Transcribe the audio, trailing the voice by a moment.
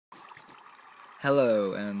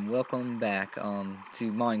Hello and welcome back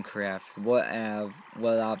to Minecraft. What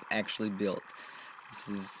I've actually built. This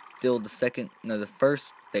is still the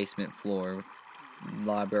first basement floor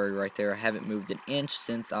library right there. I haven't moved an inch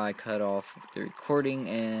since I cut off the recording,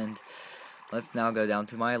 and let's now go down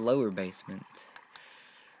to my lower basement.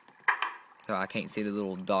 So I can't see the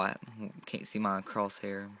little dot. Can't see my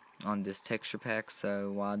crosshair on this texture pack.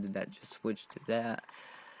 So why did that just switch to that?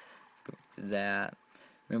 Let's go back to that.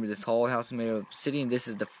 Remember, this whole house is made of obsidian. This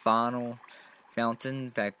is the final fountain. In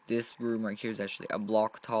fact, this room right here is actually a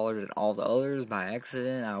block taller than all the others by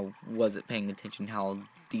accident. I wasn't paying attention how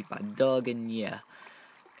deep I dug, and yeah.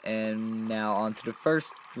 And now on to the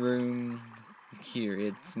first room here.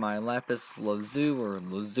 It's my lapis lazuli or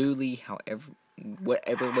lazuli,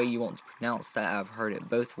 whatever way you want to pronounce that. I've heard it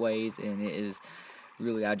both ways, and it is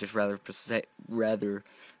really, I just rather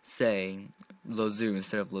say lazuli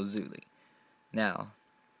instead of lazuli. Now,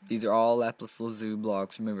 these are all lapis lazuli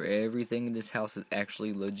blocks. Remember, everything in this house is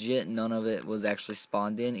actually legit. None of it was actually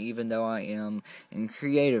spawned in, even though I am in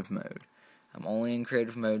creative mode. I'm only in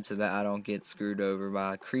creative mode so that I don't get screwed over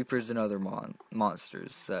by creepers and other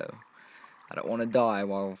monsters. So, I don't want to die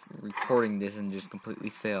while recording this and just completely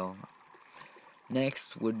fail.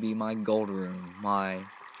 Next would be my gold room, my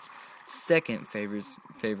second favorite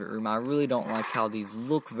room. I really don't like how these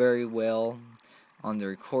look very well on the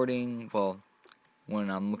recording. Well, when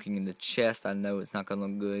I'm looking in the chest, I know it's not going to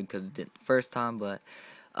look good because it did the first time, but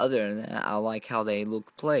other than that, I like how they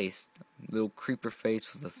look placed. Little creeper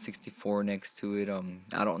face with a 64 next to it.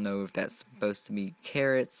 I don't know if that's supposed to be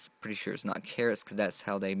carrots. Pretty sure it's not carrots because that's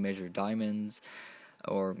how they measure diamonds,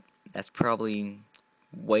 or that's probably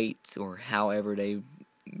weight or however they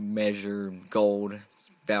measure gold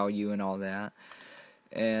value and all that.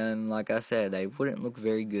 And like I said, they wouldn't look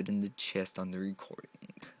very good in the chest on the recording.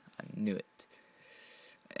 I knew it.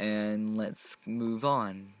 And let's move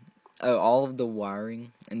on. Oh, all of the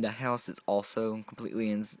wiring in the house is also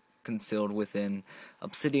completely concealed within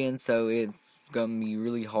obsidian, so it's gonna be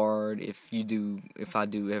really hard if I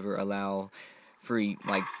do ever allow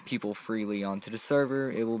people freely onto the server.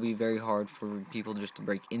 It will be very hard for people just to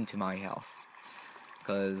break into my house,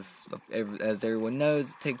 because as everyone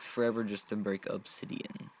knows, it takes forever just to break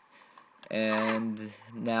obsidian. And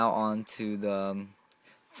now on to the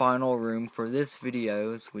final room for this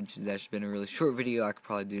video, which has actually been a really short video. I could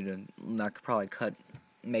probably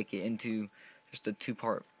make it into just a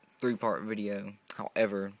 3-part video.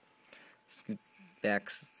 However, scoot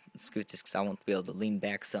this because I want to be able to lean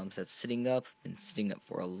back some instead of sitting up. Been sitting up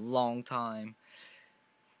for a long time,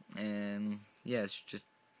 and yeah, it's just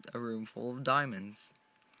a room full of diamonds.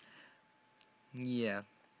 Yeah,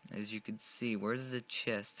 as you can see, where's the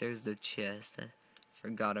chest? There's the chest.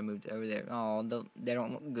 Forgot I moved over there. Oh, they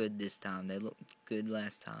don't look good this time. They looked good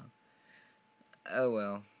last time. Oh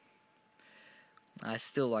well. I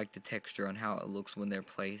still like the texture on how it looks when they're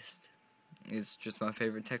placed. It's just my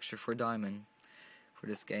favorite texture for diamond for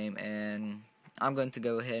this game. And I'm going to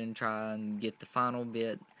go ahead and try and get the final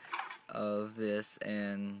bit of this.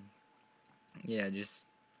 And yeah, just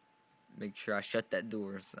make sure I shut that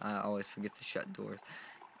doors. I always forget to shut doors.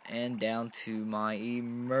 And down to my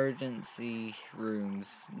emergency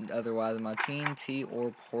rooms, otherwise my TNT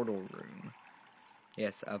or portal room.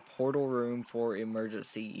 Yes, a portal room for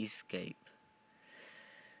emergency escape.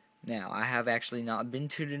 Now, I have actually not been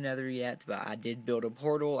to the Nether yet, but I did build a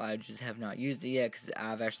portal. I just have not used it yet because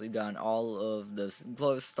I've actually gotten all of the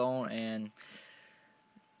glowstone, and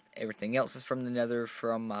everything else is from the Nether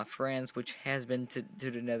from my friends, which has been to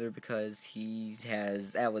the Nether because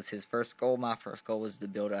that was his first goal. My first goal was to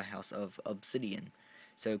build a house of obsidian,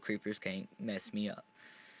 so creepers can't mess me up.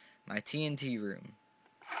 My TNT room.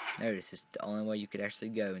 Notice it's the only way you could actually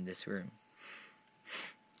go in this room.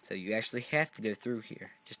 So you actually have to go through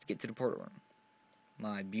here just to get to the portal room.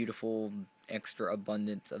 My beautiful extra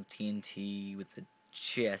abundance of TNT with the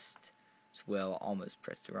chest. Well, almost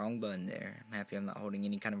pressed the wrong button there. I'm happy I'm not holding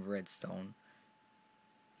any kind of redstone.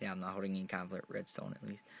 Yeah, I'm not holding any kind of redstone at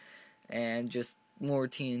least. And just more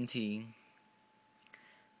TNT.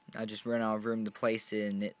 I just ran out of room to place it,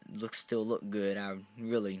 and it still look good. I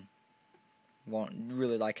really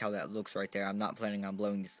like how that looks right there. I'm not planning on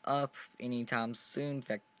blowing this up anytime soon. In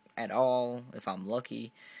fact, at all, if I'm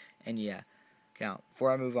lucky. And yeah, now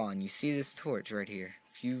before I move on, you see this torch right here.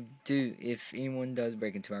 If anyone does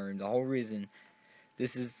break into my room, the whole reason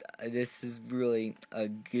this really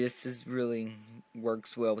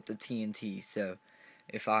works well with the TNT. So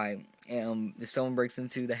if someone breaks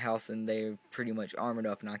into the house and they're pretty much armored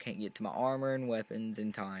up and I can't get to my armor and weapons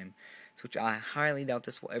in time, which I highly doubt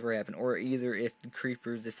this will ever happen, or either if the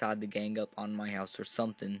creepers decide to gang up on my house or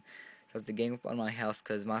something So I was to gang up on my house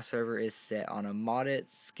because my server is set on a modded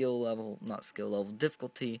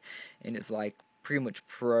difficulty, and it's like pretty much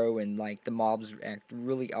pro, and like the mobs act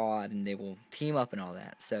really odd and they will team up and all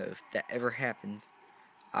that. So if that ever happens,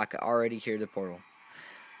 I could already hear the portal.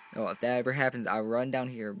 No, if that ever happens, I run down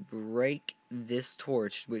here, break this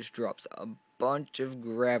torch, which drops a bunch of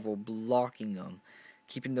gravel blocking them,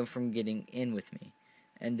 keeping them from getting in with me.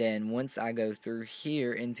 And then once I go through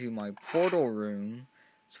here into my portal room,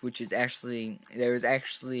 which is actually, there's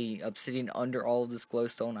actually obsidian under all of this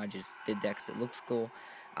glowstone. I just did that because it looks cool.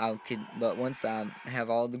 But once I have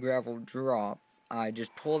all the gravel drop, I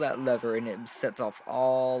just pull that lever and it sets off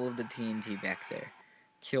all of the TNT back there.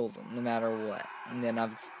 Kills them no matter what. And then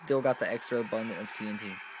I've still got the extra abundant of TNT.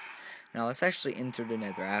 Now let's actually enter the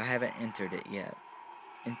nether. I haven't entered it yet.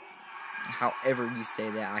 And however you say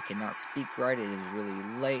that, I cannot speak right. It is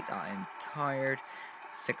really late. I am tired.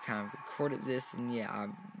 Second time I've recorded this, and yeah,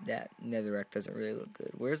 that netherrack doesn't really look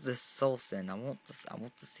good. Where's the soul sand? I want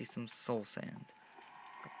to see some soul sand.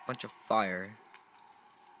 A bunch of fire.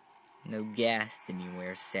 No gas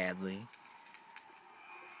anywhere, sadly.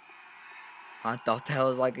 I thought that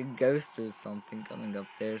was like a ghost or something coming up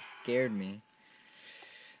there. It scared me.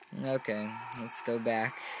 Okay, let's go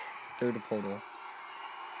back through the portal.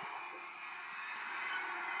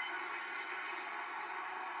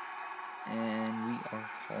 And we are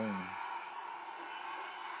home.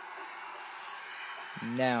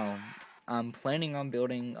 Now, I'm planning on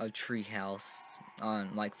building a tree house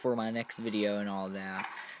for my next video and all that.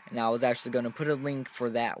 And I was actually going to put a link for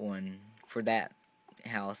that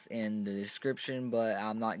house in the description, but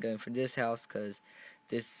I'm not going for this house because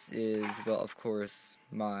this is, well, of course,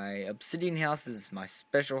 my obsidian house is my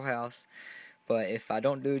special house. But if I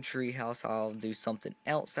don't do a tree house, I'll do something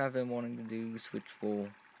else I've been wanting to do,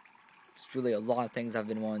 it's really a lot of things I've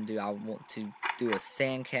been wanting to do. I want to do a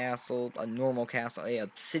sand castle, a normal castle, a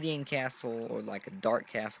obsidian castle, or like a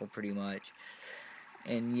dark castle pretty much.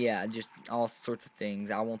 And yeah, just all sorts of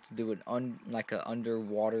things. I want to do like an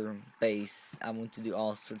underwater base. I want to do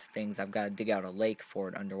all sorts of things. I've got to dig out a lake for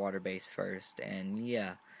an underwater base first. And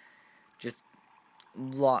yeah, just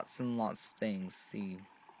lots and lots of things. See,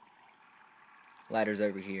 ladders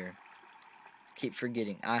over here. Keep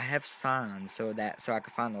forgetting. I have signs so I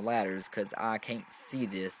can find the ladders because I can't see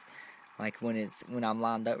this. Like when I'm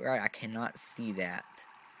lined up right, I cannot see that.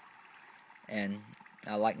 And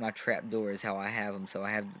I like my trap doors how I have them, so I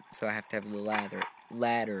have to have the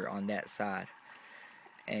ladder on that side.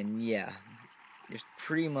 And yeah, just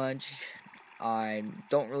pretty much. I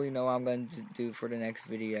don't really know what I'm going to do for the next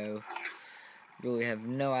video. Really have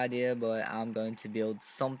no idea, but I'm going to build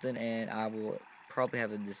something, and I will probably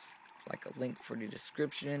have a link for the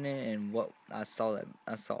description in it, and what I saw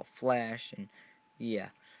flash, and yeah.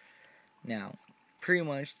 Now, pretty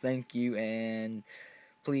much, thank you, and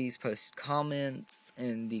please post comments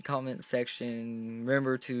in the comment section.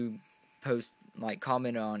 Remember to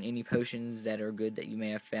comment on any potions that are good that you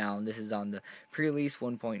may have found. This is on the pre-release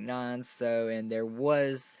 1.9, and there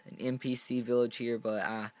was an NPC village here, but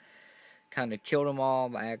I kind of killed them all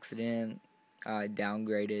by accident. I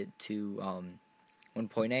downgraded to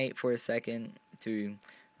 1.8 for a second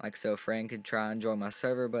so a friend could try and join my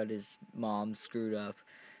server, but his mom screwed up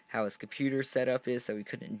how his computer setup is, so he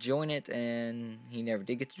couldn't join it, and he never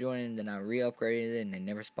did get to join it. And then I re-upgraded it, and they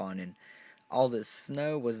never spawned in. All this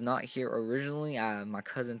snow was not here originally. My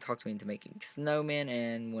cousin talked me into making snowmen,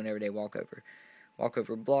 and whenever they walk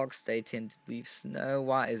over blocks, they tend to leave snow.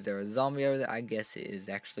 Why is there a zombie over there? I guess it is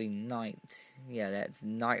actually night. Yeah, that's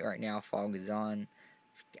night right now. Fog is on.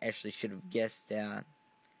 Actually should have guessed that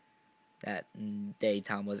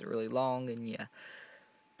daytime wasn't really long, and yeah.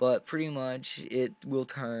 But pretty much, it will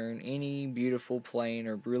turn any beautiful plain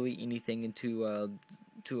or really anything into a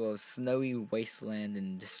snowy wasteland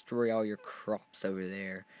and destroy all your crops over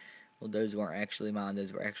there. Well, those weren't actually mine.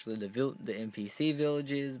 Those were actually the NPC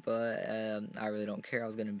villages, but I really don't care. I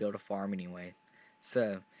was going to build a farm anyway.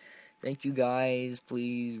 So, thank you guys.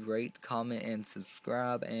 Please rate, comment, and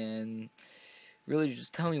subscribe, and really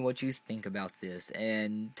just tell me what you think about this,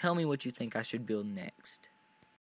 and tell me what you think I should build next.